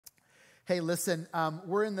Hey, listen,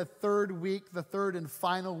 we're in the third and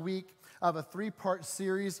final week of a three-part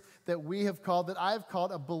series that I've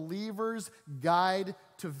called A Believer's Guide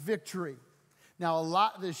to Victory. Now, a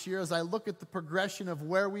lot this year, as I look at the progression of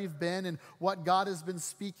where we've been and what God has been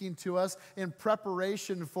speaking to us in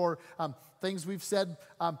preparation for things we've said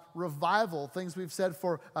revival, things we've said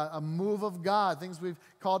for a move of God, things we've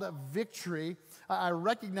called a victory, I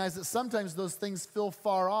recognize that sometimes those things feel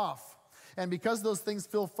far off. And because those things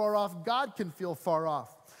feel far off, God can feel far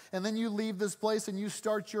off. And then you leave this place and you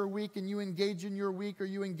start your week and you engage in your week, or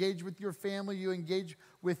you engage with your family, you engage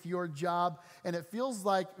with your job, and it feels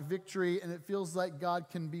like victory and it feels like God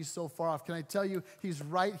can be so far off. Can I tell you, He's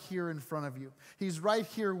right here in front of you. He's right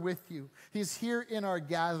here with you. He's here in our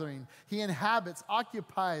gathering. He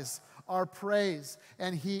occupies our praise,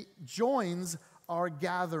 and He joins our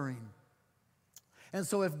gathering. And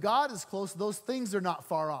so if God is close, those things are not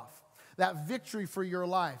far off. That victory for your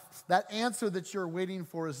life, that answer that you're waiting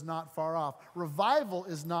for is not far off. Revival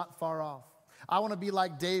is not far off. I want to be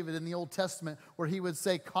like David in the Old Testament, where he would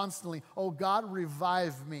say constantly, "Oh God,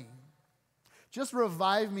 revive me." Just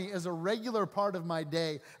revive me as a regular part of my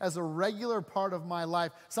day, as a regular part of my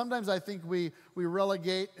life. Sometimes I think we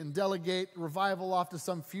relegate and delegate revival off to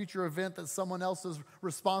some future event that someone else is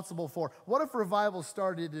responsible for. What if revival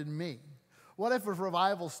started in me? What if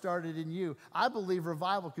revival started in you? I believe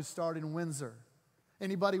revival could start in Windsor.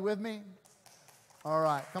 Anybody with me? All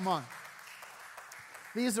right, come on.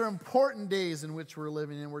 These are important days in which we're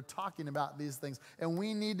living in. We're talking about these things, and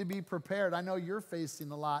we need to be prepared. I know you're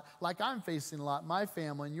facing a lot, like I'm facing a lot. My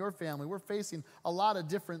family and your family, we're facing a lot of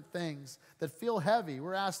different things that feel heavy.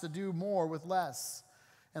 We're asked to do more with less.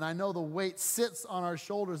 And I know the weight sits on our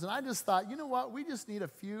shoulders. And I just thought, you know what? We just need a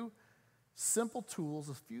few simple tools,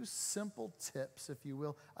 a few simple tips, if you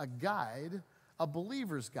will, a guide, a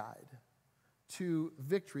believer's guide to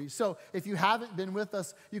victory. So if you haven't been with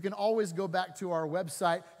us, you can always go back to our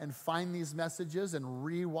website and find these messages and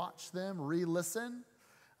re-watch them, re-listen.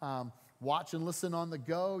 Watch and listen on the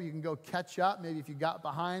go. You can go catch up. Maybe if you got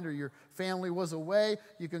behind or your family was away,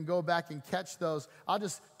 you can go back and catch those. I'll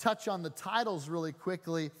just touch on the titles really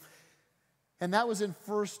quickly. And that was in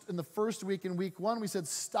the first week. In week 1, we said,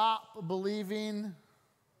 stop believing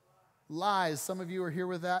lies. Some of you are here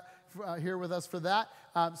with us for that.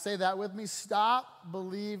 Say that with me. Stop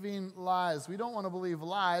believing lies. We don't want to believe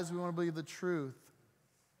lies. We want to believe the truth.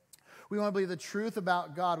 We want to believe the truth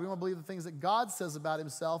about God. We want to believe the things that God says about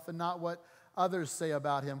Himself and not what others say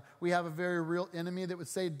about Him. We have a very real enemy that would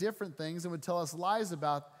say different things and would tell us lies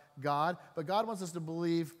about God. But God wants us to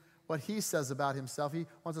believe what He says about Himself. He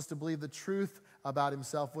wants us to believe the truth about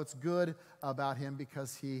Himself, what's good about Him,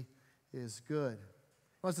 because He is good.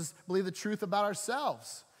 He wants us to believe the truth about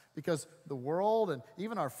ourselves, because the world and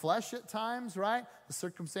even our flesh at times, right? The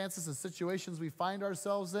circumstances and situations we find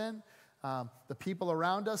ourselves in, the people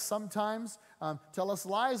around us sometimes tell us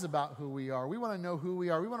lies about who we are. We want to know who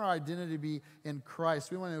we are. We want our identity to be in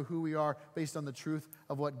Christ. We want to know who we are based on the truth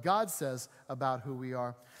of what God says about who we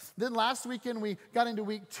are. Then last weekend we got into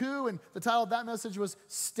week 2, and the title of that message was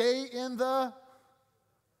Stay in the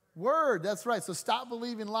Word. That's right. So stop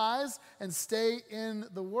believing lies and stay in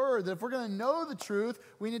the Word. That if we're going to know the truth,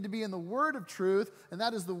 we need to be in the Word of truth, and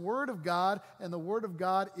that is the Word of God, and the Word of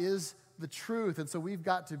God is the truth. And so we've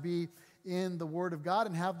got to be in the Word of God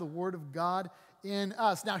and have the Word of God in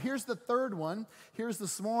us. Now, here's the third one. Here's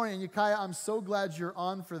this morning. And Ukiah, I'm so glad you're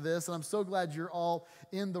on for this, and I'm so glad you're all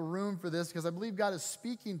in the room for this, because I believe God is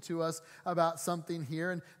speaking to us about something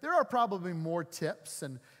here. And there are probably more tips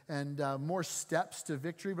and more steps to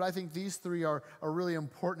victory, but I think these 3 are really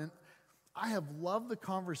important. I have loved the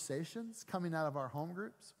conversations coming out of our home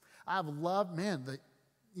groups. I have loved, the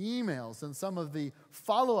emails and some of the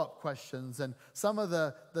follow-up questions and some of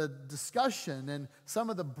the discussion and some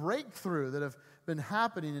of the breakthrough that have been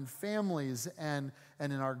happening in families and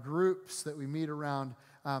in our groups that we meet around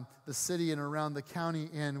the city and around the county.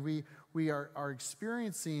 And we are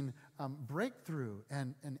experiencing breakthrough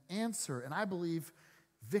and an answer, and I believe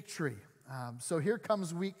victory. So here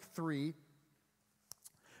comes week 3.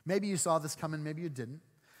 Maybe you saw this coming, maybe you didn't.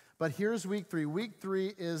 But here's week 3. Week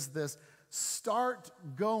 3 is this: start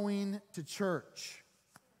going to church.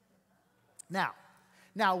 Now,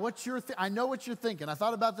 I know what you're thinking. I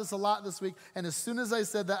thought about this a lot this week, and as soon as I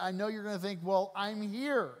said that, I know you're going to think, well, I'm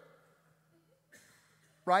here.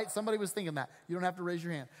 Right? Somebody was thinking that. You don't have to raise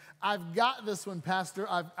your hand. I've got this one, Pastor.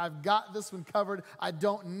 I've got this one covered. I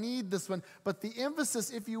don't need this one. But the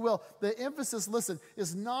emphasis, if you will, listen,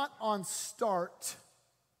 is not on start,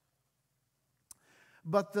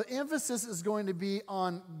 but the emphasis is going to be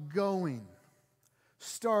on going.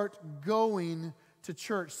 Start going to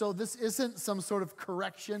church. So this isn't some sort of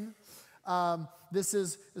correction. This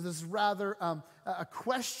is rather a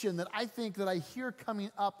question that I think that I hear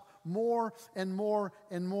coming up more and more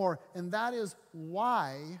and more, and that is,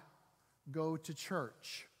 why go to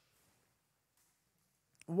church?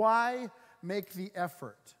 Why make the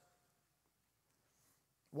effort?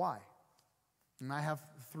 Why? And I have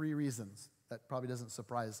 3 reasons. That probably doesn't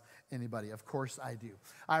surprise anybody. Of course I do.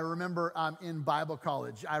 I remember in Bible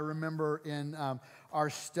college, I remember in our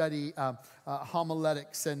study,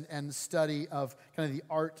 homiletics and study of kind of the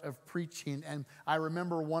art of preaching. And I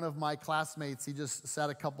remember one of my classmates, he just sat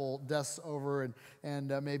a couple desks over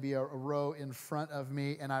and maybe a row in front of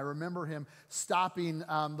me. And I remember him stopping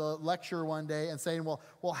the lecture one day and saying, well,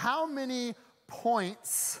 how many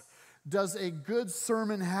points does a good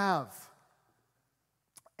sermon have?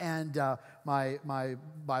 And my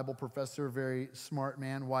Bible professor, very smart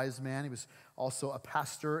man, wise man, he was also a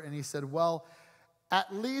pastor, and he said, well,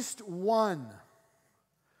 at least one.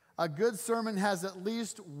 A good sermon has at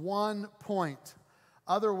least 1 point.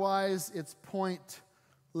 Otherwise, it's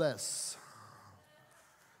pointless.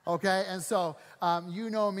 Okay, and so you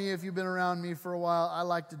know me, if you've been around me for a while, I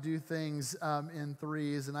like to do things in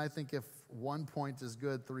threes, and I think if 1 point is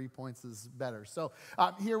good, 3 points is better. So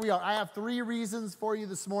here we are. I have 3 reasons for you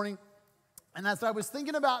this morning. And as I was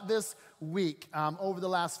thinking about this week, over the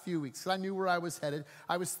last few weeks, because I knew where I was headed,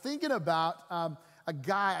 I was thinking about a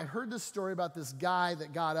guy. I heard this story about this guy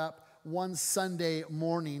that got up one Sunday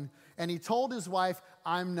morning, and he told his wife,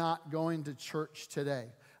 I'm not going to church today.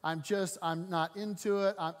 I'm not into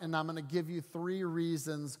it, and I'm going to give you 3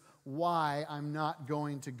 reasons why I'm not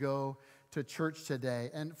going to go to church today.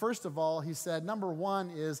 And first of all, he said, number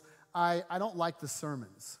 1 is I don't like the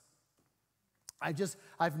sermons.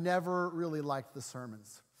 I've never really liked the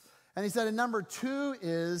sermons. And he said, and number 2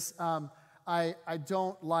 is I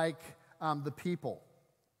don't like the people.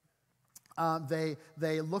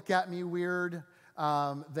 They look at me weird.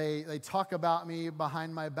 They talk about me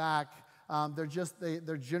behind my back.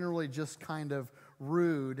 They're generally just kind of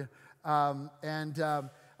rude.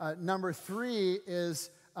 Number 3 is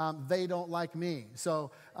they don't like me.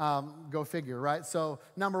 So go figure, right? So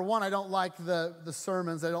number 1, I don't like the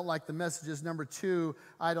sermons. I don't like the messages. Number 2,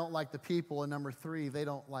 I don't like the people. And number 3, they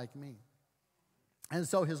don't like me. And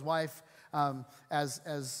so his wife,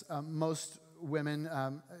 as most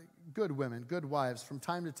women, good wives, from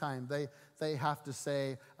time to time, they have to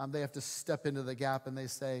say, they have to step into the gap, and they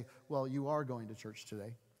say, well, you are going to church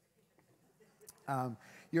today.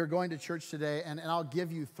 You're going to church today, and I'll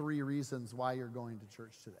give you 3 reasons why you're going to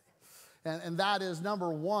church today. And that is, number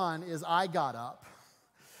 1 is I got up,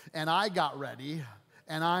 and I got ready,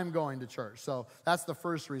 and I'm going to church. So that's the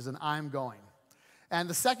first reason, I'm going. And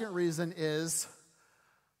the second reason is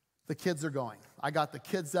the kids are going. I got the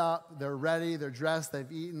kids up, they're ready, they're dressed, they've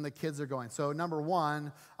eaten, the kids are going. So number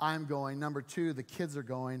 1, I'm going. Number 2, the kids are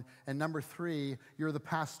going. And number 3, you're the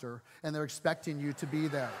pastor, and they're expecting you to be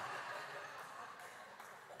there.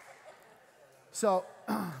 So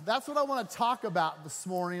that's what I want to talk about this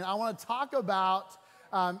morning. I want to talk about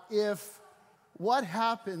what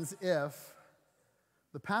happens if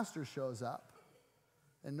the pastor shows up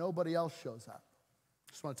and nobody else shows up.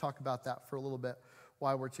 Just want to talk about that for a little bit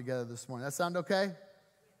while we're together this morning. That sound okay?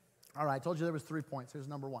 All right, I told you there was 3 points. Here's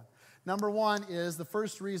number 1. Number 1 is the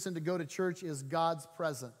first reason to go to church is God's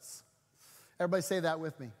presence. Everybody say that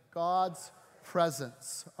with me. God's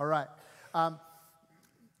presence. All right. I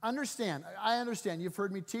understand. You've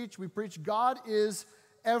heard me teach. We preach. God is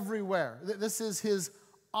everywhere. This is his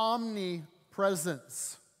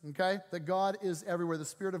omnipresence, okay? That God is everywhere. The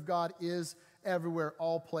Spirit of God is everywhere,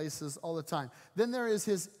 all places, all the time. Then there is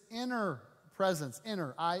his inner presence,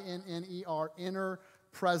 inner, I-N-N-E-R, inner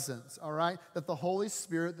presence, all right? That the Holy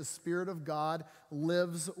Spirit, the Spirit of God,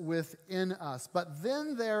 lives within us. But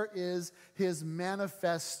then there is his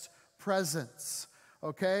manifest presence,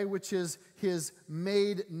 okay, which is his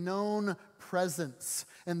made known presence.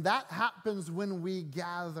 And that happens when we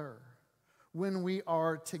gather, when we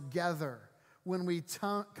are together. When we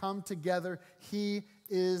come together, he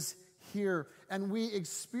is here. And we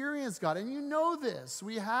experience God. And you know this.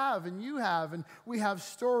 We have, and you have, and we have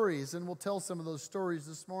stories. And we'll tell some of those stories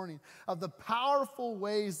this morning of the powerful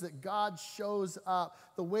ways that God shows up,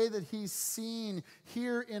 the way that he's seen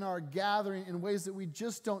here in our gathering in ways that we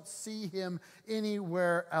just don't see him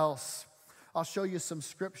anywhere else. I'll show you some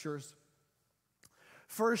scriptures.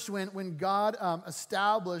 First, when God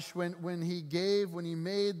established, when he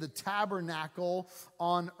made the tabernacle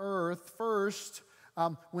on earth, first,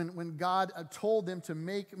 when God told them to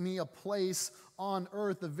make me a place on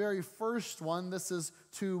earth, the very first one, this is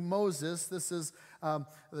to Moses. This is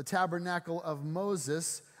the tabernacle of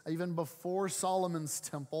Moses. Even before Solomon's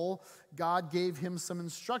temple, God gave him some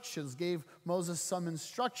instructions, gave Moses some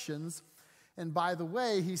instructions. And by the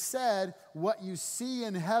way, he said, what you see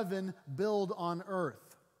in heaven, build on earth.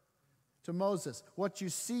 To Moses, what you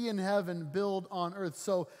see in heaven, build on earth.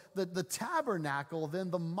 So the tabernacle,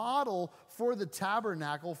 then the model for the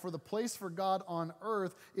tabernacle, for the place for God on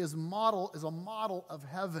earth, is a model of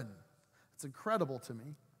heaven. It's incredible to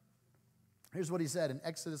me. Here's what he said in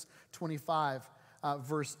Exodus 25,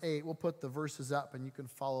 verse 8. We'll put the verses up and you can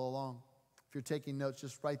follow along. If you're taking notes,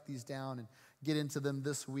 just write these down and get into them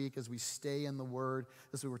this week as we stay in the Word.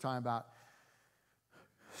 This is what we're talking about.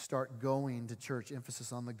 Start going to church.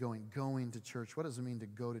 Emphasis on the going to church. What does it mean to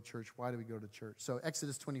go to church? Why do we go to church? So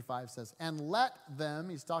Exodus 25 says, and let them,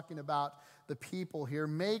 he's talking about the people here,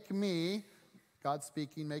 make me, God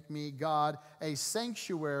speaking, make me, God, a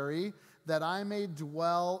sanctuary that I may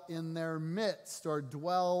dwell in their midst, or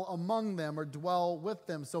dwell among them, or dwell with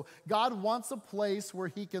them. So God wants a place where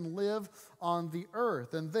he can live on the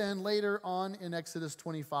earth. And then later on in Exodus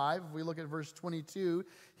 25, if we look at verse 22,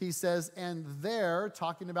 he says, and there,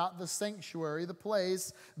 talking about the sanctuary, the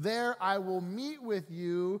place, there I will meet with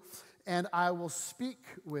you, and I will speak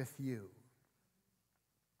with you.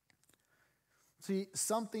 See,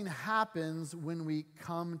 something happens when we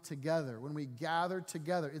come together, when we gather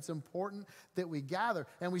together. It's important that we gather.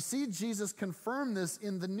 And we see Jesus confirm this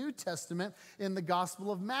in the New Testament in the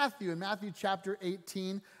Gospel of Matthew. In Matthew chapter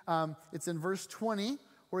 18, it's in verse 20,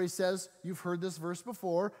 where he says, you've heard this verse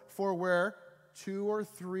before, for where 2 or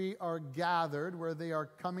 3 are gathered, where they are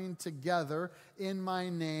coming together in my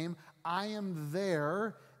name, I am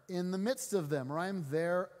there in the midst of them, or I am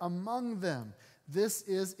there among them.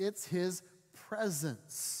 It's his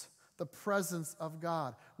presence, the presence of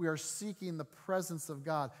God. We are seeking the presence of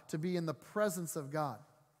God, to be in the presence of God.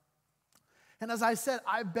 And as I said,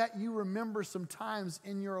 I bet you remember some times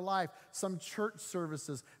in your life, some church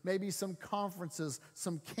services, maybe some conferences,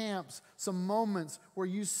 some camps, some moments where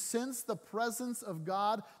you sensed the presence of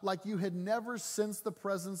God like you had never sensed the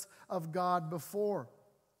presence of God before.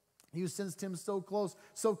 You sensed him so close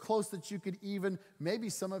that you could even, maybe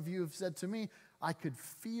some of you have said to me, I could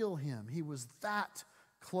feel him. He was that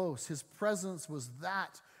close. His presence was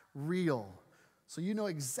that real. So you know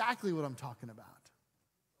exactly what I'm talking about.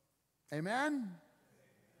 Amen?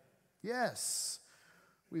 Yes.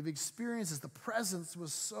 We've experienced this. The presence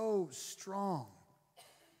was so strong.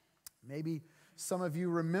 Maybe some of you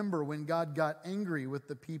remember when God got angry with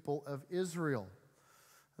the people of Israel.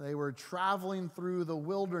 They were traveling through the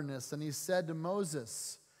wilderness, and he said to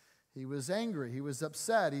Moses, he was angry, he was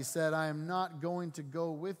upset. He said, I am not going to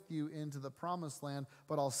go with you into the promised land,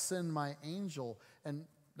 but I'll send my angel. And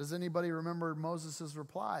does anybody remember Moses'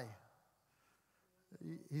 reply?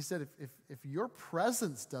 He said, if your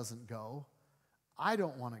presence doesn't go, I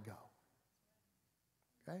don't want to go.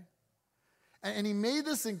 Okay? And he made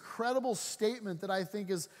this incredible statement that I think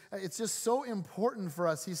it's just so important for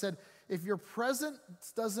us. He said, if your presence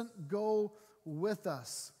doesn't go with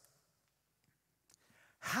us,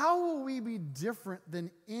 how will we be different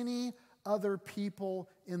than any other people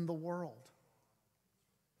in the world?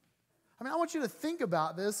 I mean, I want you to think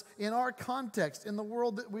about this in our context, in the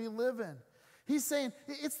world that we live in. He's saying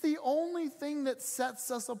it's the only thing that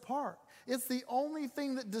sets us apart. It's the only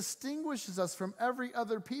thing that distinguishes us from every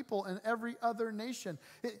other people and every other nation.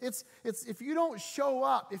 It's if you don't show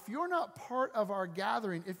up, if you're not part of our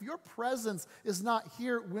gathering, if your presence is not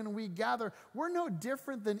here when we gather, we're no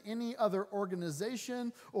different than any other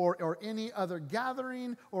organization or any other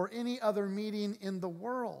gathering or any other meeting in the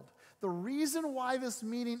world. The reason why this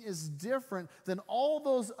meeting is different than all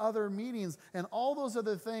those other meetings and all those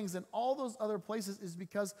other things and all those other places is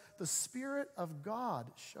because the Spirit of God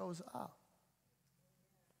shows up.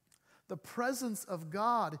 The presence of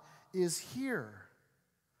God is here.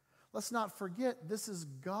 Let's not forget, this is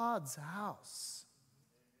God's house.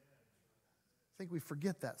 I think we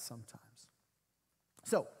forget that sometimes.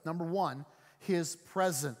 So, number one, his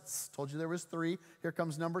presence. Told you there was 3. Here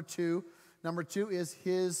comes number 2. Number 2 is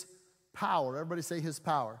his power. Everybody say his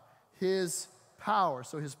power. His power.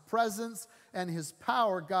 So his presence and his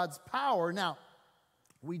power, God's power. Now,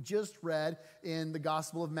 we just read in the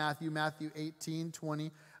Gospel of Matthew, Matthew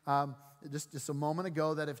 18:20, just a moment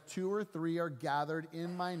ago, that if 2 or 3 are gathered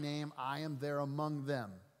in my name, I am there among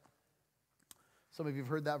them. Some of you have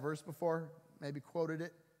heard that verse before, maybe quoted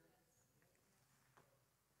it.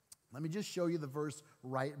 Let me just show you the verse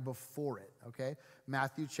right before it, okay?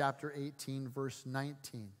 Matthew chapter 18, verse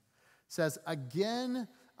 19. says, "Again,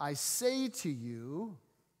 I say to you,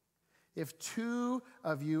 if two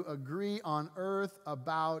of you agree on earth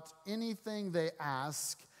about anything they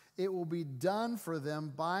ask, it will be done for them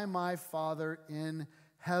by my Father in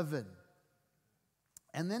heaven."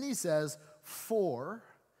 And then he says, "For,"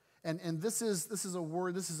 and this is a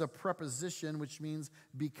word, this is a preposition, which means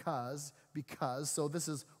because. So this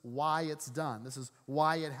is why it's done. This is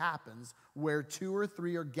why it happens. Where two or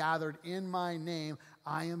three are gathered in my name,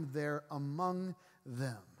 I am there among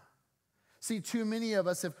them. See, too many of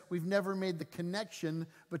us we've never made the connection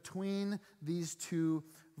between these two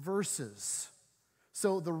verses.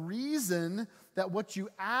 So the reason that what you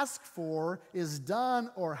ask for is done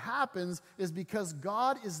or happens is because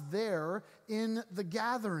God is there in the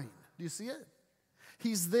gathering. Do you see it?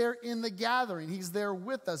 He's there in the gathering. He's there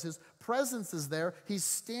with us. His presence is there. He's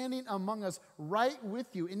standing among us right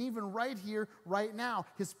with you. And even right here, right now,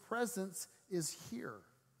 his presence is here.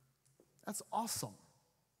 That's awesome.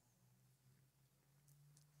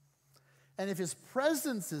 And if his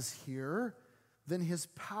presence is here, then his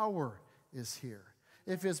power is here.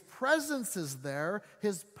 If his presence is there,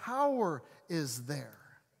 his power is there.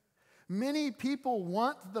 Many people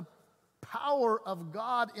want the power of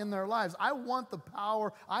God in their lives. I want the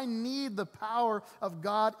power. I need the power of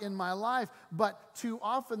God in my life. But too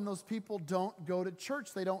often those people don't go to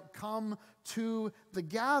church. They don't come to the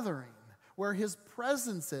gathering where his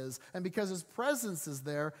presence is. And because his presence is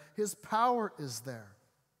there, his power is there.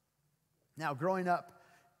 Now, growing up,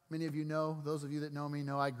 many of you know, those of you that know me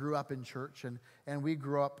know I grew up in church. And we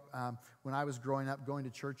grew up, when I was growing up, going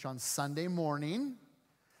to church on Sunday morning.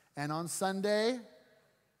 And on Sunday,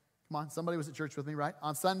 come on, somebody was at church with me, right?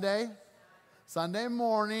 On Sunday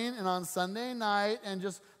morning, and on Sunday night, and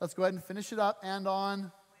just, let's go ahead and finish it up, and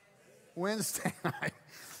on Wednesday night.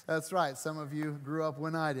 That's right, some of you grew up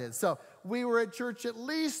when I did. So we were at church at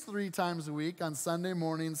least 3 times a week, on Sunday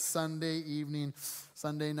morning, Sunday evening,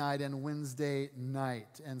 Sunday night, and Wednesday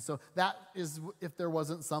night. And so that is if there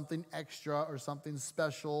wasn't something extra or something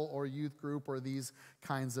special or youth group or these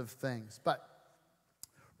kinds of things. But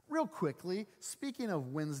real quickly, speaking of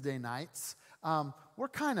Wednesday nights, we're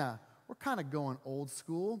kind of going old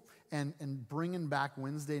school and bringing back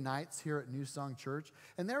Wednesday nights here at New Song Church.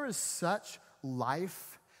 And there is such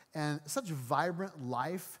life and such vibrant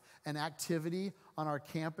life and activity on our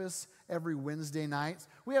campus every Wednesday night.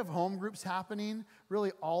 We have home groups happening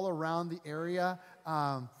really all around the area,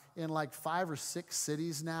 in like 5 or 6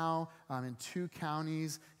 cities now, in 2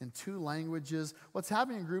 counties, in 2 languages. What's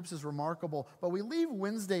happening in groups is remarkable, but we leave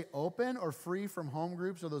Wednesday open or free from home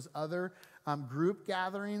groups or those other group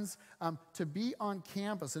gatherings to be on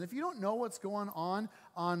campus. And if you don't know what's going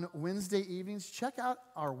on Wednesday evenings, check out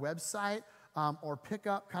our website or pick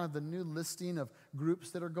up kind of the new listing of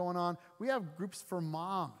groups that are going on. We have groups for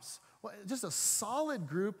moms. Well, just a solid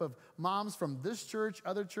group of moms from this church,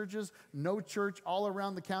 other churches, no church, all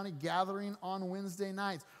around the county gathering on Wednesday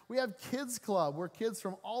nights. We have Kids Club where kids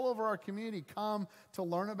from all over our community come to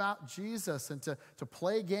learn about Jesus and to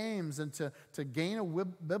play games and to gain a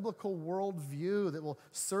biblical worldview that will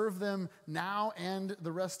serve them now and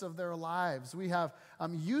the rest of their lives. We have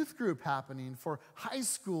youth group happening for high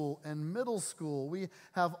school and middle school. We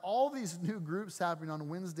have all these new groups happening on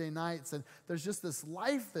Wednesday nights, and there's just this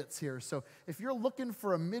life that's here. So if you're looking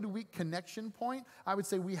for a midweek connection point, I would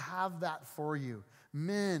say we have that for you.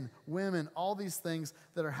 Men, women, all these things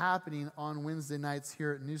that are happening on Wednesday nights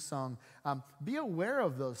here at New Song. Be aware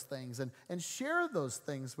of those things and share those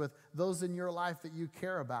things with those in your life that you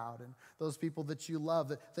care about and those people that you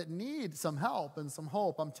love that need some help and some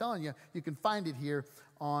hope. I'm telling you, you can find it here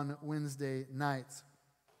on Wednesday nights.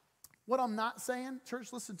 What I'm not saying,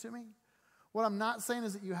 church, listen to me. What I'm not saying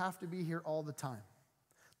is that you have to be here all the time.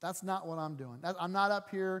 That's not what I'm doing. I'm not up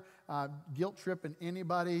here guilt tripping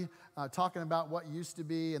anybody, talking about what used to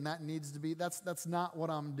be and that needs to be. That's not what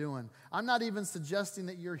I'm doing. I'm not even suggesting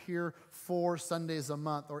that you're here 4 Sundays a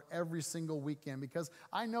month or every single weekend, because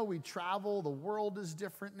I know we travel. The world is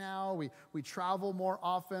different now. We travel more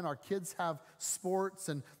often. Our kids have sports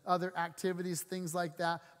and other activities, things like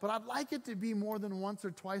that. But I'd like it to be more than once or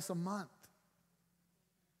twice a month.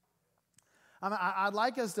 I'd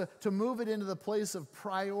like us to move it into the place of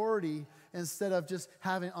priority instead of just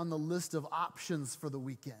having it on the list of options for the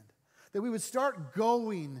weekend. That we would start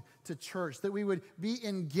going to church, that we would be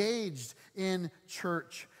engaged in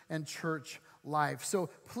church and church life.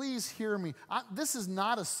 So please hear me. This is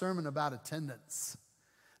not a sermon about attendance.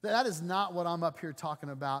 That is not what I'm up here talking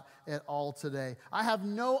about at all today. I have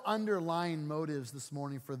no underlying motives this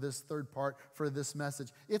morning for this third part, for this message.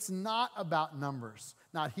 It's not about numbers.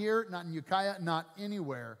 Not here, not in Ukiah, not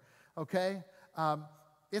anywhere, okay?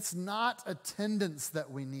 It's not attendance that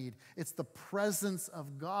we need. It's the presence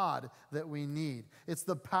of God that we need. It's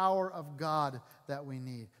the power of God that we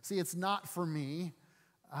need. See, it's not for me.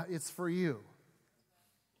 It's for you.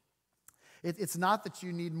 It's not that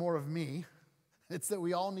you need more of me. It's that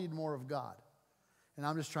we all need more of God. And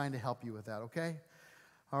I'm just trying to help you with that, okay?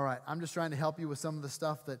 All right, I'm just trying to help you with some of the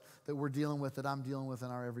stuff that we're dealing with, that I'm dealing with in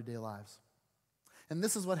our everyday lives. And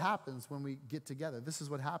this is what happens when we get together. This is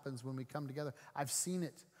what happens when we come together. I've seen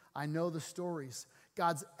it. I know the stories.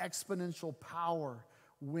 God's exponential power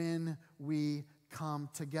when we come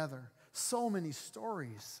together. So many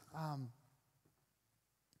stories.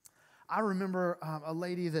 I remember a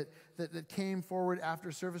lady that came forward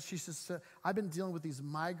after service. She said, I've been dealing with these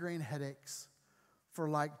migraine headaches for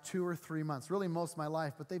like 2 or 3 months, really most of my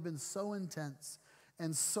life, but they've been so intense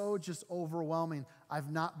and so just overwhelming, I've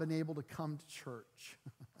not been able to come to church.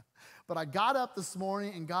 But I got up this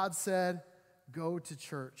morning and God said, go to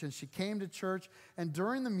church. And she came to church, and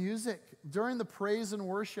during the music, during the praise and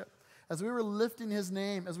worship, as we were lifting his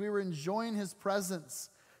name, as we were enjoying his presence,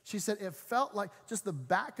 she said it felt like just the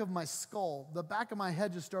back of my skull, the back of my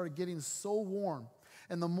head just started getting so warm.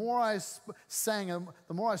 And the more I sang,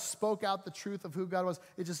 the more I spoke out the truth of who God was,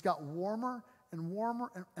 it just got warmer and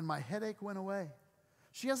warmer, and my headache went away.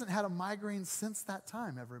 She hasn't had a migraine since that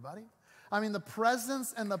time, everybody. I mean, the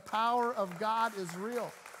presence and the power of God is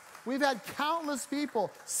real. We've had countless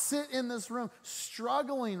people sit in this room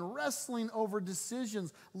struggling, wrestling over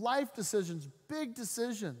decisions, life decisions, big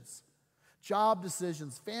decisions, job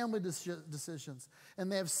decisions, family decisions.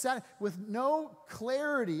 And they have sat with no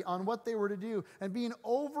clarity on what they were to do and being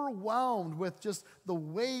overwhelmed with just the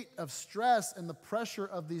weight of stress and the pressure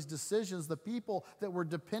of these decisions, the people that were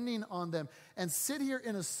depending on them. And sit here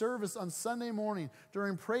in a service on Sunday morning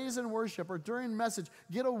during praise and worship or during message,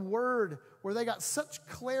 get a word where they got such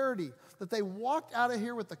clarity that they walked out of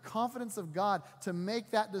here with the confidence of God to make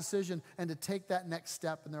that decision and to take that next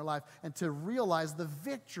step in their life and to realize the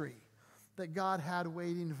victory that God had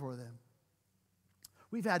waiting for them.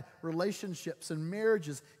 We've had relationships and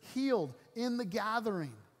marriages healed in the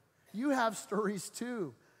gathering. You have stories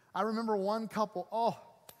too. I remember one couple,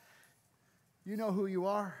 you know who you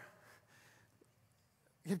are,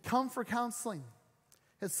 had come for counseling,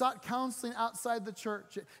 had sought counseling outside the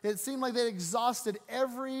church. It seemed like they'd exhausted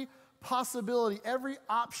every possibility, every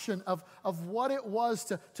option of what it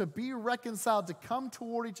was to be reconciled, to come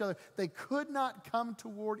toward each other. They could not come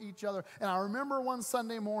toward each other. And I remember one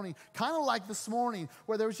Sunday morning, kind of like this morning,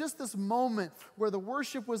 where there was just this moment where the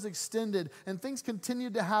worship was extended and things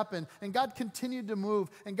continued to happen and God continued to move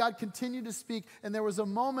and God continued to speak. And there was a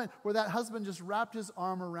moment where that husband just wrapped his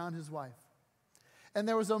arm around his wife. And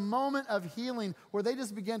there was a moment of healing where they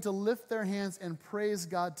just began to lift their hands and praise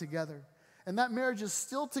God together. And that marriage is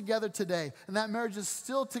still together today. And that marriage is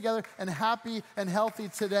still together and happy and healthy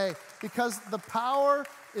today. Because the power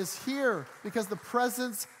is here. Because the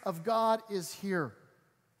presence of God is here.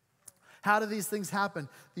 How do these things happen?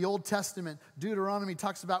 The Old Testament, Deuteronomy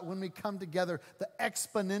talks about when we come together, the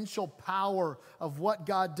exponential power of what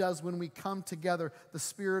God does when we come together, the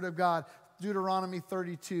Spirit of God. Deuteronomy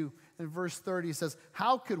 32 and verse 30 says,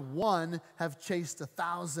 how could one have chased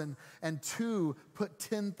 1,000 and two put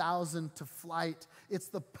 10,000 to flight? It's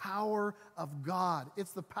the power of God.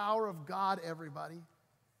 It's the power of God, everybody.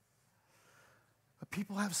 But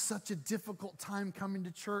people have such a difficult time coming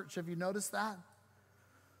to church. Have you noticed that?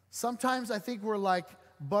 Sometimes I think we're like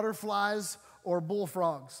butterflies or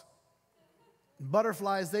bullfrogs.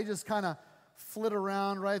 Butterflies, they just kind of flit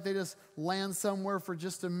around, right? They just land somewhere for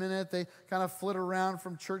just a minute. They kind of flit around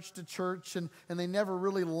from church to church, and they never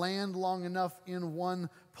really land long enough in one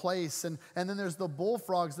place. And then there's the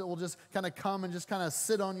bullfrogs that will just kind of come and just kind of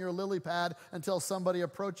sit on your lily pad until somebody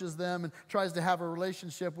approaches them and tries to have a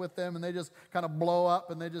relationship with them, and they just kind of blow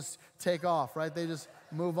up and they just take off, right? They just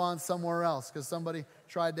move on somewhere else because somebody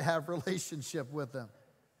tried to have a relationship with them.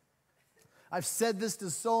 I've said this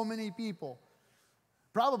to so many people.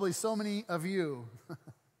 Probably so many of you,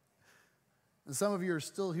 and some of you are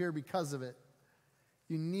still here because of it.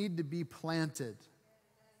 You need to be planted.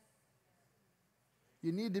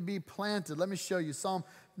 You need to be planted. Let me show you. Psalm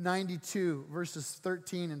 92, verses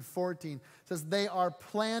 13 and 14 says, they are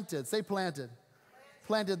planted. Say planted.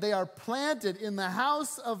 Planted. They are planted in the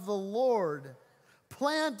house of the Lord.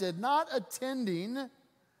 Planted, not attending.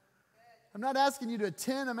 I'm not asking you to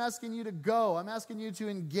attend, I'm asking you to go. I'm asking you to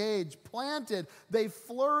engage. Planted, they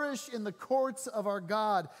flourish in the courts of our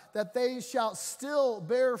God, that they shall still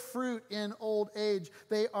bear fruit in old age.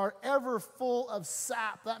 They are ever full of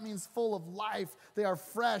sap. That means full of life. They are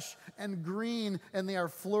fresh and green, and they are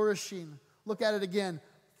flourishing. Look at it again.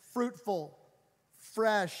 Fruitful,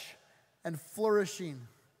 fresh, and flourishing.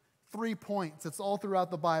 3 points. It's all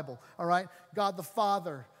throughout the Bible, all right? God the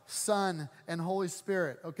Father, Son, and Holy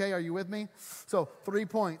Spirit. Okay, are you with me? So 3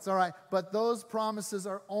 points, all right. But those promises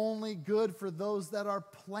are only good for those that are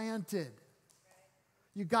planted.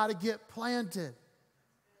 You got to get planted.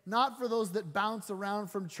 Not for those that bounce around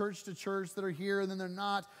from church to church that are here and then they're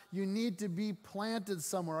not. You need to be planted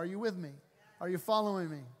somewhere. Are you with me? Are you following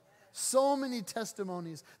me? So many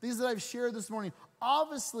testimonies. These that I've shared this morning.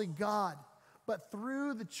 Obviously God, but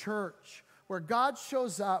through the church, where God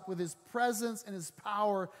shows up with his presence and his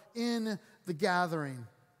power in the gathering.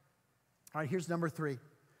 All right, here's number 3.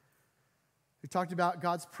 We talked about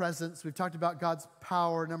God's presence. We've talked about God's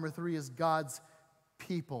power. Number 3 is God's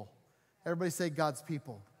people. Everybody say God's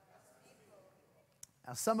people.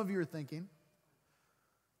 Now, some of you are thinking,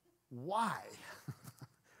 why?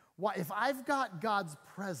 Why? If I've got God's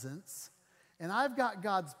presence and I've got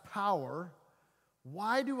God's power,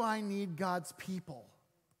 why do I need God's people?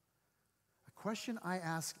 A question I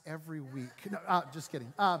ask every week. No, just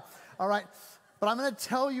kidding. All right. But I'm going to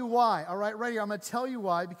tell you why. All right, right here. I'm going to tell you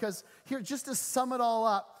why. Because here, just to sum it all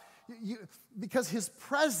up, because his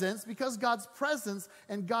presence, because God's presence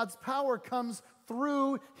and God's power comes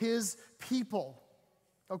through his people.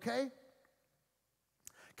 Okay?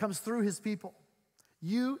 Comes through his people.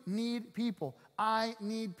 You need people. I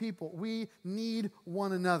need people. We need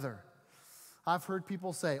one another. I've heard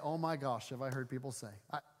people say, oh my gosh, have I heard people say,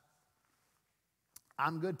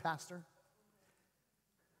 I'm good, Pastor.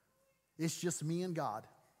 It's just me and God.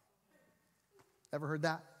 Ever heard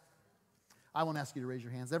that? I won't ask you to raise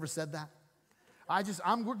your hands. Ever said that?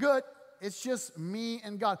 We're good. It's just me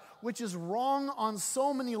and God, which is wrong on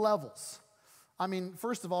so many levels. I mean,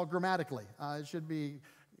 first of all, grammatically, it should be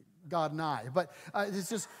God and I, but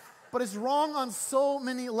it's wrong on so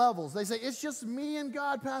many levels. They say, it's just me and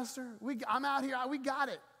God, Pastor. I'm out here. We got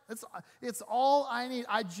it. It's all I need.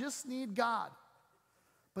 I just need God.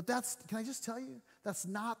 But can I just tell you, that's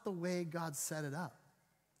not the way God set it up.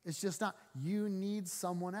 It's just not. You need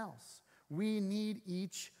someone else. We need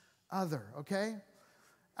each other, okay?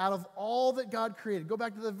 Out of all that God created, go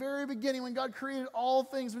back to the very beginning when God created all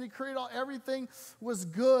things, when he created everything was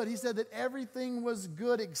good. He said that everything was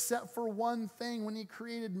good except for one thing. When he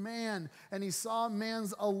created man and he saw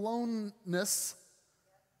man's aloneness,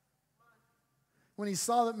 when he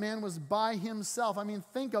saw that man was by himself. I mean,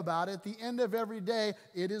 think about it. At the end of every day,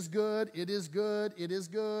 it is good, it is good, it is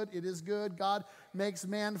good, it is good. God makes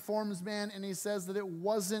man, forms man, and he says that it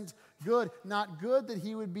wasn't good. Not good that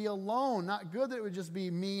he would be alone. Not good that it would just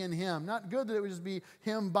be me and him. Not good that it would just be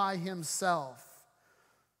him by himself.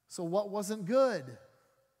 So what wasn't good?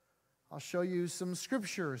 I'll show you some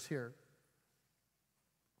scriptures here.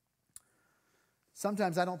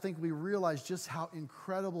 Sometimes I don't think we realize just how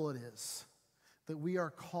incredible it is that we are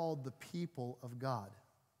called the people of God.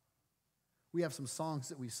 We have some songs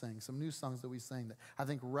that we sing, some new songs that we sing that I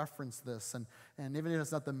think reference this. And even if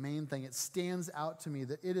it's not the main thing, it stands out to me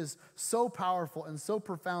that it is so powerful and so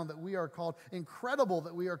profound that we are called, incredible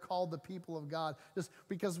that we are called the people of God, just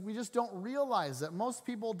because we just don't realize that. Most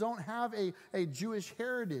people don't have a Jewish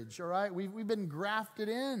heritage, all right? We've been grafted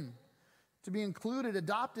in to be included,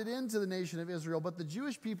 adopted into the nation of Israel. But the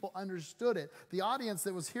Jewish people understood it. The audience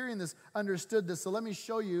that was hearing this understood this. So let me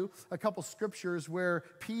show you a couple scriptures where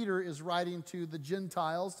Peter is writing to the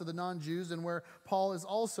Gentiles, to the non-Jews, and where Paul is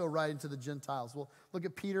also writing to the Gentiles. Well, look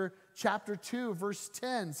at Peter chapter 2, verse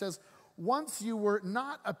 10. It says, once you were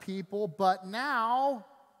not a people, but now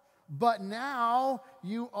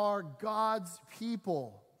you are God's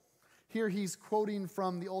people. Here he's quoting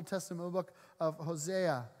from the Old Testament book of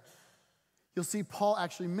Hosea. You'll see Paul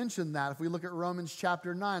actually mentioned that. If we look at Romans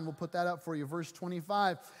chapter 9, we'll put that up for you. Verse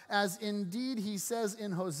 25. As indeed he says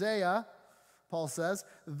in Hosea, Paul says,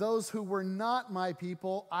 those who were not my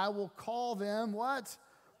people, I will call them what?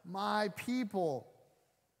 My people.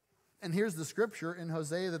 And here's the scripture in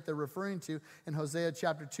Hosea that they're referring to in Hosea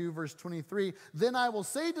chapter 2, verse 23. Then I will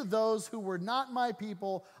say to those who were not my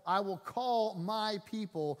people, I will call my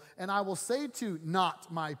people. And I will say to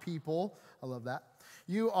not my people, I love that,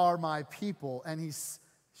 you are my people, and you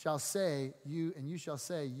shall say,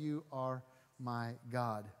 you are my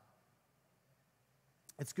God.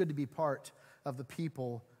 It's good to be part of the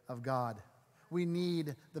people of God. We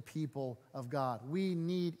need the people of God. We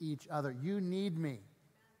need each other. You need me,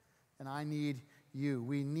 and I need you.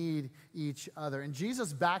 We need each other. And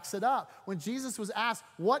Jesus backs it up. When Jesus was asked,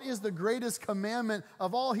 what is the greatest commandment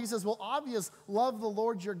of all? He says, well, obvious, love the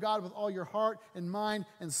Lord your God with all your heart and mind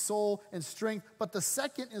and soul and strength. But the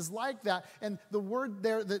second is like that. And the word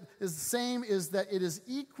there that is the same is that it is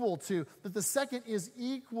equal to, that the second is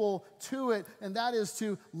equal to it. And that is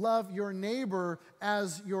to love your neighbor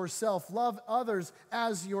as yourself. Love others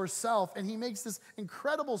as yourself. And he makes this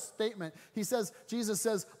incredible statement. Jesus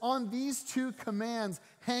says, on these two commands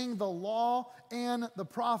hang the law and the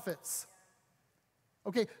prophets.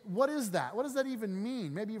 Okay, what is that? What does that even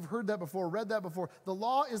mean? Maybe you've heard that before, read that before. The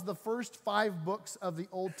law is the first 5 books of the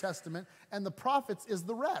Old Testament, and the prophets is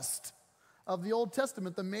the rest of the Old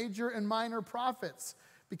Testament, the major and minor prophets,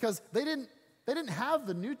 because they didn't have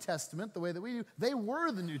the New Testament the way that we do. They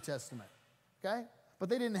were the New Testament, okay? But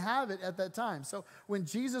they didn't have it at that time. So when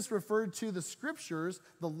Jesus referred to the scriptures,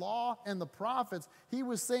 the law and the prophets, he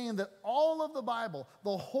was saying that all of the Bible,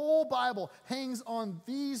 the whole Bible, hangs on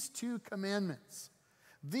these 2 commandments.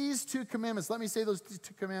 These 2 commandments. Let me say those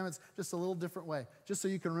 2 commandments just a little different way, just so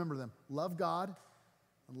you can remember them. Love God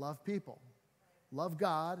and love people. Love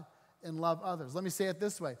God and love others. Let me say it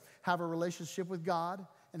this way. Have a relationship with God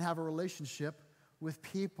and have a relationship with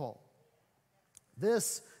people.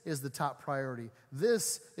 This is the top priority.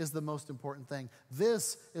 This is the most important thing.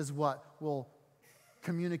 This is what will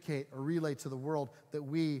communicate or relay to the world that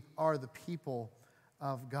we are the people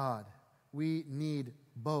of God. We need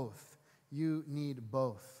both. You need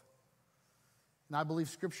both. And I believe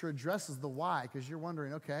Scripture addresses the why, because you're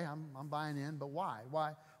wondering, okay, I'm buying in, but why?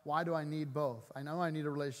 Why do I need both? I know I need a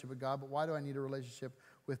relationship with God, but why do I need a relationship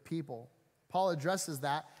with people? Paul addresses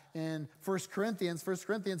that in 1 Corinthians. 1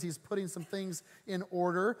 Corinthians, he's putting some things in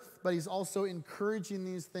order, but he's also encouraging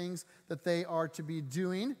these things that they are to be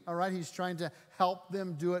doing, all right? He's trying to help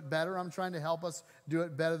them do it better. I'm trying to help us do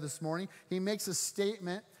it better this morning. He makes a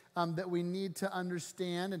statement that we need to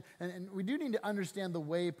understand, and we do need to understand the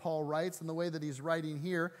way Paul writes and the way that he's writing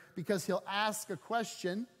here, because he'll ask a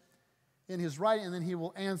question in his writing, and then he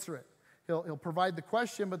will answer it. He'll provide the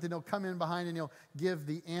question, but then he'll come in behind and he'll give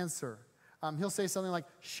the answer. He'll say something like,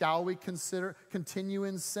 shall we continue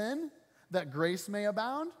in sin that grace may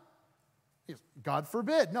abound? God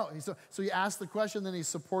forbid. No. So he asks the question, then he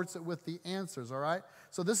supports it with the answers, all right?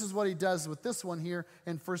 So this is what he does with this one here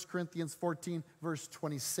in 1 Corinthians 14, verse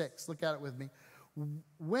 26. Look at it with me.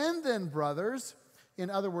 When then, brothers, in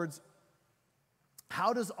other words,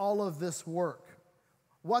 how does all of this work?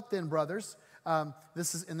 What then, brothers? And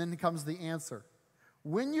then comes the answer.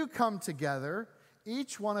 When you come together,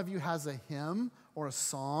 each one of you has a hymn or a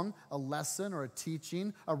song, a lesson or a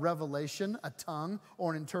teaching, a revelation, a tongue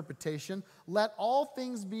or an interpretation. Let all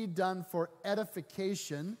things be done for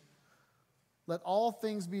edification. Let all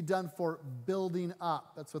things be done for building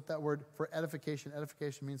up. That's what that word for edification.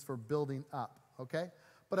 Edification means for building up, okay?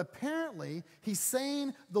 But apparently, he's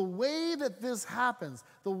saying the way that this happens,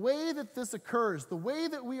 the way that this occurs, the way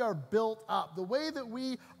that we are built up, the way that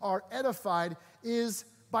we are edified is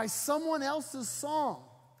by someone else's song,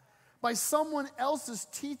 by someone else's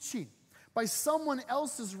teaching, by someone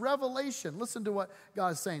else's revelation. Listen to what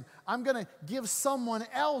God is saying. I'm going to give someone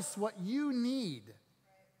else what you need.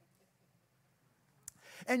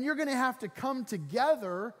 And you're going to have to come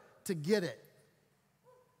together to get it.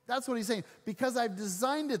 That's what he's saying. Because I've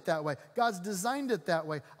designed it that way. God's designed it that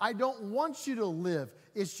way. I don't want you to live.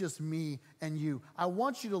 It's just me and you. I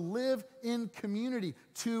want you to live in community,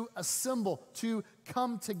 to assemble, to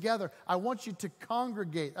come together. I want you to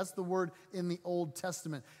congregate. That's the word in the Old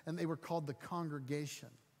Testament. And they were called the congregation.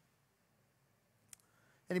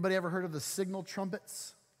 Anybody ever heard of the signal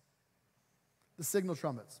trumpets? The signal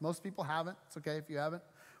trumpets. Most people haven't. It's okay if you haven't.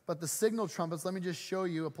 But the signal trumpets, let me just show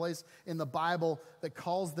you a place in the Bible that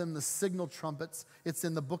calls them the signal trumpets. It's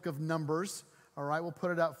in the book of Numbers. All right, we'll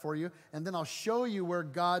put it out for you. And then I'll show you where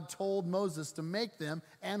God told Moses to make them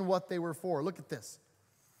and what they were for. Look at this.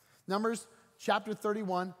 Numbers chapter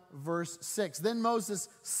 31, verse 6. Then Moses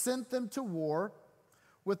sent them to war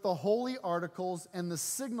with the holy articles and the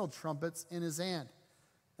signal trumpets in his hand.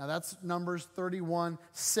 Now that's Numbers 31,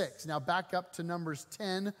 6. Now back up to Numbers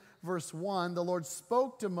 10, verse 1. The Lord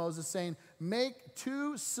spoke to Moses saying, make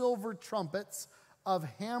 2 silver trumpets of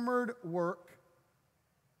hammered work.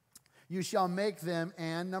 You shall make them,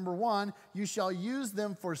 and number 1, you shall use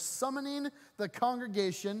them for summoning the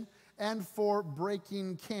congregation and for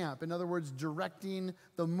breaking camp. In other words, directing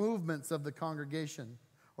the movements of the congregation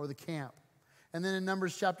or the camp. And then in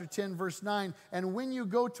Numbers chapter 10, verse 9, and when you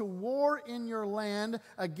go to war in your land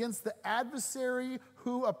against the adversary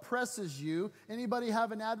who oppresses you. Anybody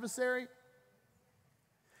have an adversary?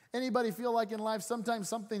 Anybody feel like in life sometimes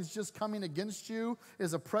something's just coming against you,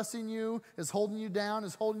 is oppressing you, is holding you down,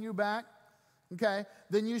 is holding you back? Okay,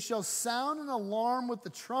 then you shall sound an alarm with the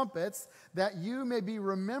trumpets, that you may be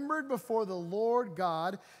remembered before the Lord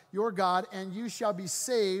God, your God, and you shall be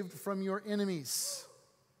saved from your enemies.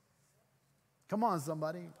 Come on,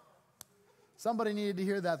 somebody. Somebody needed to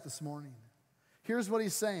hear that this morning. Here's what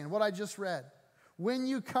he's saying, what I just read. When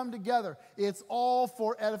you come together, it's all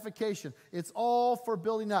for edification. It's all for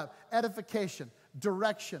building up. Edification,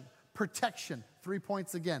 direction, protection. 3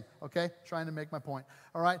 points again, okay? Trying to make my point.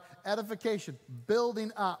 All right? Edification,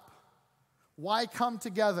 building up. Why come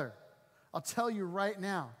together? I'll tell you right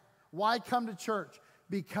now. Why come to church?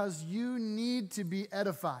 Because you need to be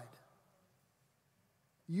edified.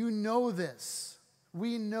 You know this.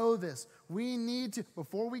 We know this. We need to,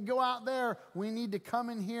 before we go out there, we need to come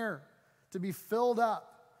in here to be filled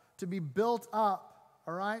up, to be built up,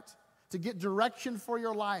 all right? To get direction for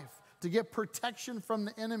your life, to get protection from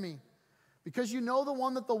the enemy. Because you know the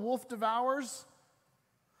one that the wolf devours?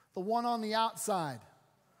 The one on the outside,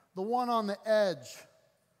 the one on the edge,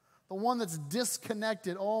 the one that's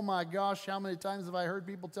disconnected. Oh my gosh, how many times have I heard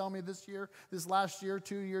people tell me this year, this last year,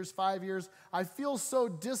 2 years, 5 years, I feel so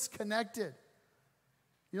disconnected.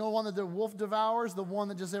 You know the one that the wolf devours? The one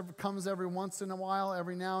that just comes every once in a while,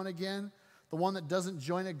 every now and again? The one that doesn't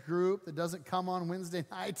join a group, that doesn't come on Wednesday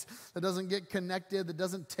nights, that doesn't get connected, that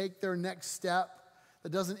doesn't take their next step,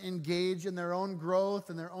 that doesn't engage in their own growth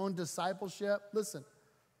and their own discipleship. Listen,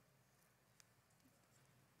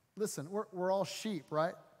 we're all sheep,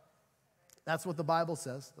 right? That's what the Bible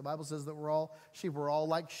says. The Bible says that we're all sheep. We're all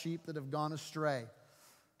like sheep that have gone astray.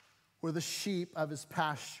 We're the sheep of his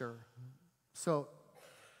pasture. So,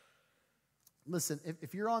 listen,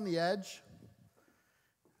 if you're on the edge,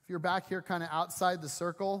 if you're back here kind of outside the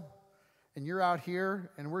circle, and you're out here,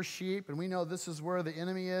 and we're sheep, and we know this is where the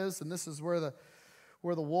enemy is, and this is where the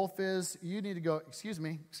wolf is, you need to go, excuse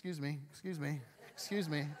me,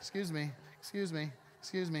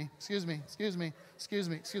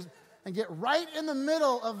 and get right in the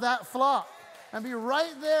middle of that flock and be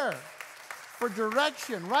right there for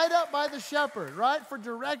direction, right up by the shepherd, right, for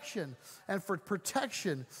direction and for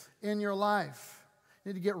protection in your life.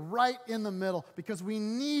 You need to get right in the middle because we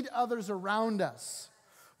need others around us.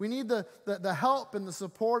 We need the help and the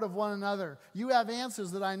support of one another. You have answers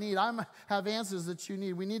that I need. I have answers that you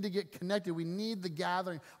need. We need to get connected. We need the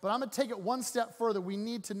gathering. But I'm going to take it one step further. We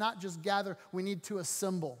need to not just gather, we need to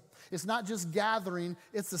assemble. It's not just gathering,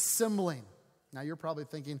 it's assembling. Now you're probably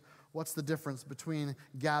thinking, what's the difference between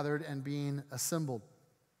gathered and being assembled?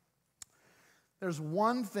 There's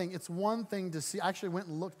one thing, it's one thing to see. I actually went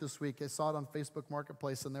and looked this week. I saw it on Facebook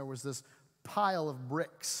Marketplace, and there was this pile of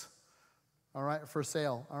bricks, all right, for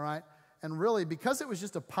sale, all right? And really, because it was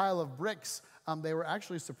just a pile of bricks, they were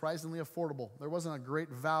actually surprisingly affordable. There wasn't a great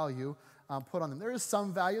value put on them. There is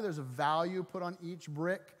some value. There's a value put on each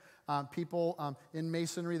brick. People in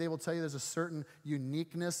masonry, they will tell you there's a certain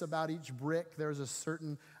uniqueness about each brick. There's a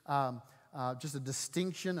certain, just a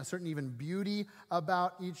distinction, a certain even beauty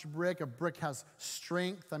about each brick. A brick has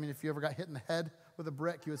strength. I mean, if you ever got hit in the head with a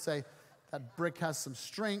brick, you would say, that brick has some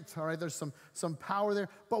strength, all right? There's some power there.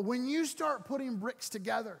 But when you start putting bricks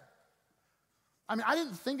together, I mean, I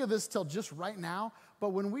didn't think of this till just right now,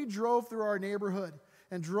 but when we drove through our neighborhood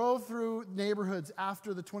and drove through neighborhoods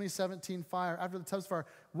after the 2017 fire, after the Tubbs fire,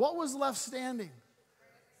 what was left standing?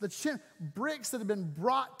 The bricks that had been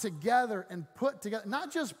brought together and put together, not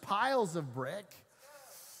just piles of brick,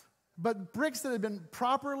 but bricks that had been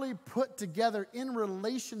properly put together in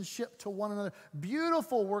relationship to one another.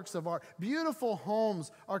 Beautiful works of art, beautiful homes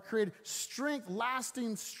are created. Strength,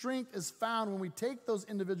 lasting strength is found when we take those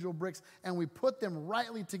individual bricks and we put them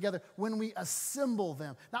rightly together, when we assemble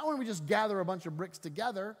them. Not when we just gather a bunch of bricks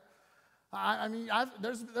together. I mean,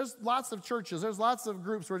 there's lots of churches, there's lots of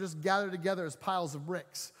groups who are just gathered together as piles of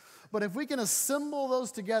bricks. But if we can assemble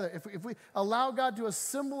those together, if we allow God to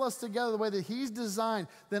assemble us together the way that He's designed,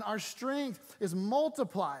 then our strength is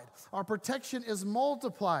multiplied. Our protection is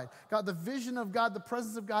multiplied. God, the vision of God, the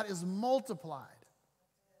presence of God is multiplied.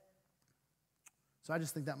 So I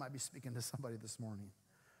just think that might be speaking to somebody this morning.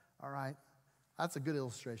 All right? That's a good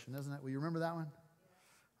illustration, isn't it? Will you remember that one?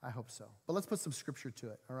 I hope so. But let's put some scripture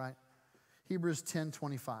to it, all right? Hebrews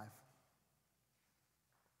 10:25.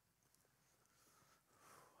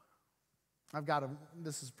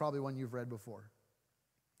 This is probably one you've read before,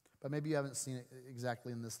 but maybe you haven't seen it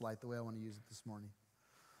exactly in this light, the way I want to use it this morning.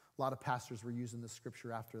 A lot of pastors were using this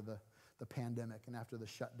scripture after the pandemic and after the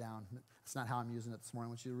shutdown. That's not how I'm using it this morning.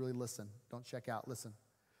 I want you to really listen. Don't check out. Listen.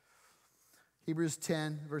 Hebrews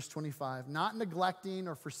 10, verse 25. Not neglecting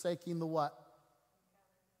or forsaking the what?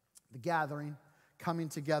 The gathering, coming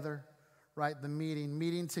together, right? The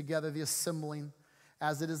meeting together, the assembling,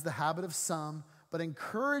 as it is the habit of some, but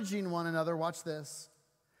encouraging one another, watch this,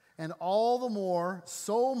 and all the more,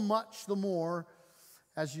 so much the more,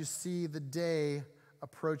 as you see the day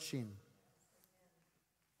approaching.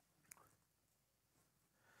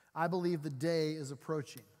 I believe the day is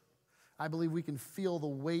approaching. I believe we can feel the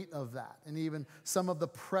weight of that and even some of the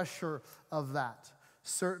pressure of that.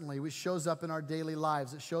 Certainly, it shows up in our daily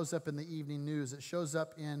lives. It shows up in the evening news. It shows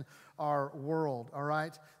up in our world, all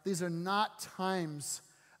right? These are not times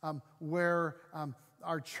where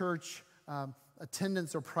our church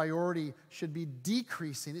attendance or priority should be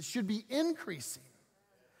decreasing. It should be increasing.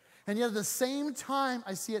 And yet at the same time,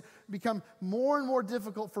 I see it become more and more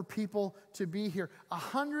difficult for people to be here.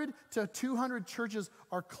 100 to 200 churches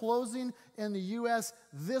are closing in the U.S.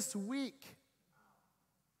 this week.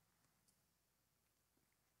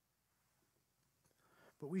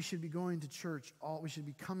 But we should be going to church, we should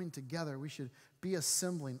be coming together. We should be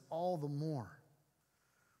assembling all the more.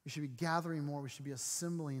 We should be gathering more. We should be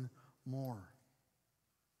assembling more.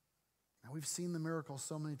 Now, we've seen the miracles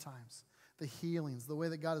so many times. The healings, the way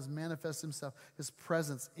that God has manifested himself, his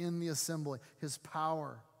presence in the assembly, his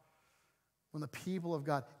power. When the people of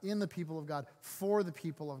God, in the people of God, for the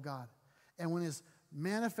people of God. And when his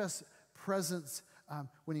manifest presence,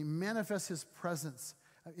 when he manifests his presence,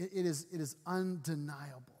 it is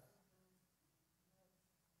undeniable.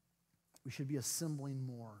 We should be assembling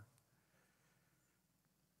more.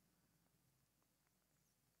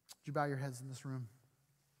 Would you bow your heads in this room?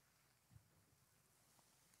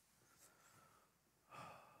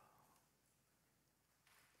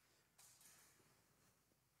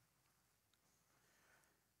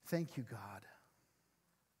 Thank you, God.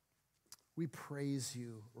 We praise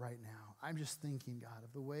you right now. I'm just thinking, God,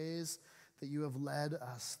 of the ways that you have led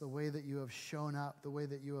us, the way that you have shown up, the way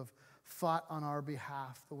that you have fought on our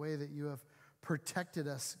behalf, the way that you have protected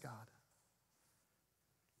us, God.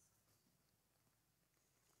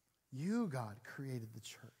 You, God, created the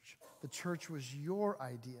church. The church was your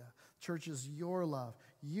idea. Church is your love.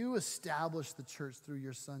 You established the church through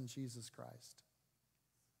your Son, Jesus Christ.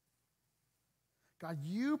 God,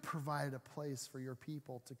 you provided a place for your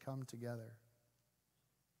people to come together.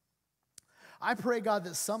 I pray, God,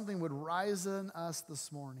 that something would rise in us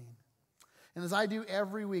this morning. And as I do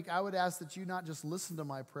every week, I would ask that you not just listen to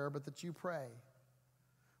my prayer, but that you pray.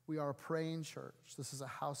 We are a praying church. This is a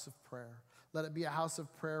house of prayer. Let it be a house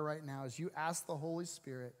of prayer right now as you ask the Holy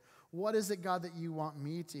Spirit, what is it, God, that you want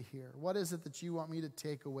me to hear? What is it that you want me to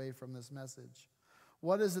take away from this message?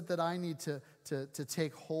 What is it that I need to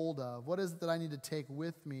take hold of? What is it that I need to take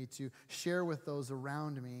with me to share with those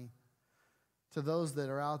around me? To those that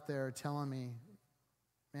are out there telling me,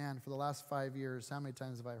 man, for the last 5 years, how many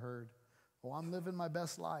times have I heard, well, I'm living my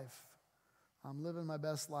best life. I'm living my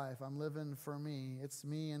best life. I'm living for me. It's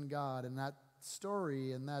me and God. And that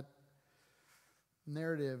story and that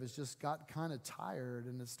narrative has just got kind of tired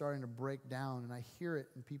and it's starting to break down. And I hear it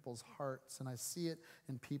in people's hearts and I see it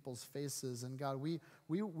in people's faces. And God, we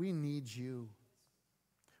need you.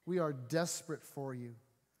 We are desperate for you,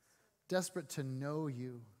 desperate to know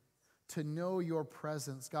you, to know your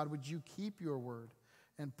presence. God, would you keep your word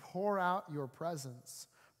and pour out your presence,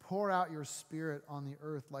 pour out your spirit on the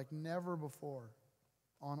earth like never before,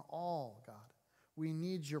 on all, God. We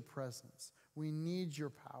need your presence. We need your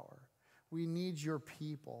power. We need your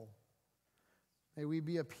people. May we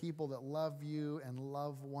be a people that love you and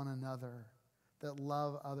love one another, that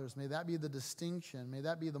love others. May that be the distinction. May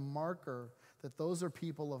that be the marker that those are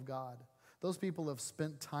people of God. Those people have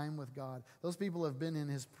spent time with God. Those people have been in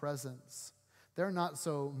his presence. They're not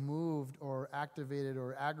so moved or activated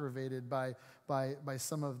or aggravated by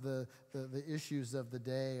some of the issues of the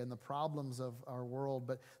day and the problems of our world,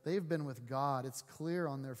 but they've been with God. It's clear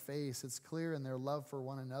on their face. It's clear in their love for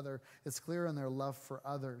one another. It's clear in their love for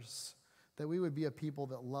others that we would be a people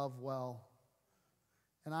that love well.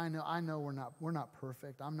 And I know we're not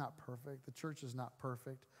perfect. I'm not perfect. The church is not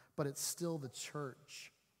perfect, but it's still the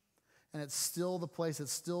church. And it's still the place,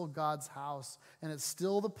 it's still God's house. And it's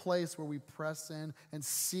still the place where we press in and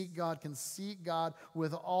seek God, can seek God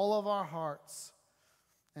with all of our hearts.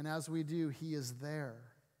 And as we do, he is there.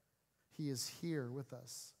 He is here with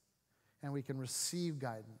us. And we can receive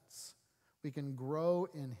guidance. We can grow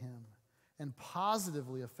in him and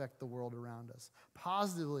positively affect the world around us,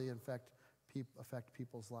 positively affect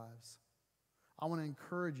people's lives. I want to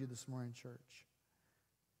encourage you this morning, church,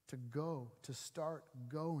 to start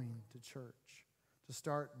going to church, to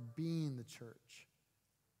start being the church.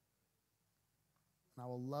 And I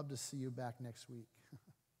will love to see you back next week.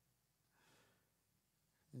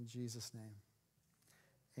 In Jesus' name,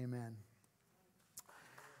 Amen.